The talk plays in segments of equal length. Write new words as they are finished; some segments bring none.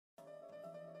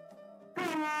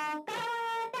Hey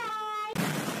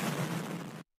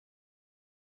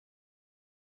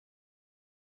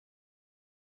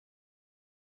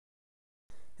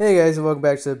guys, and welcome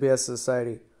back to the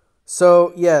theBSofSociety.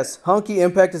 So yes, Honkai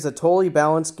Impact is a totally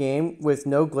balanced game with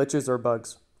no glitches or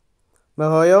bugs.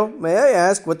 Mihoyo, may I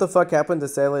ask what the fuck happened to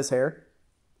Sayla's hair?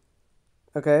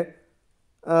 Okay.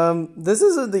 This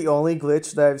isn't the only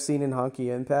glitch that I've seen in Honkai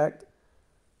Impact.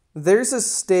 There's a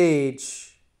stage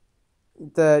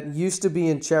that used to be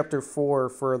in Chapter 4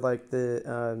 for like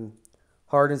the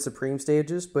Hard and Supreme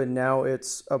stages, but now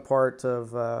it's a part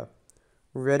of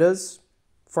Rita's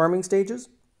farming stages.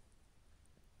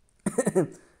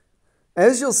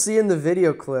 As you'll see in the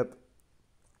video clip,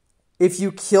 if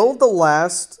you kill the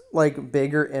last like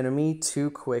bigger enemy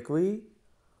too quickly,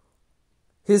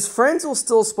 his friends will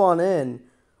still spawn in,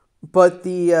 but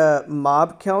the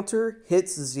mob counter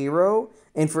hits 0.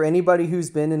 And for anybody who's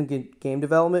been in game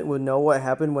development would know what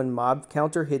happened when mob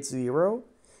counter hits 0.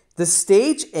 The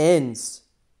stage ends,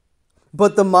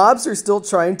 but the mobs are still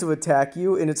trying to attack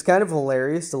you, and it's kind of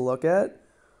hilarious to look at.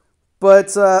 But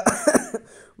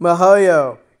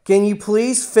Mihoyo, can you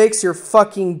please fix your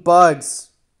fucking bugs?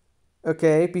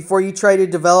 Okay? Before you try to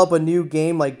develop a new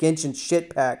game like Genshin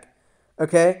Shitpack.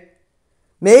 Okay?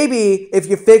 Maybe if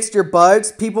you fixed your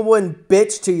bugs, people wouldn't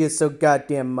bitch to you so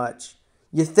goddamn much.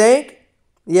 You think?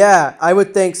 Yeah, I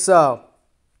would think so.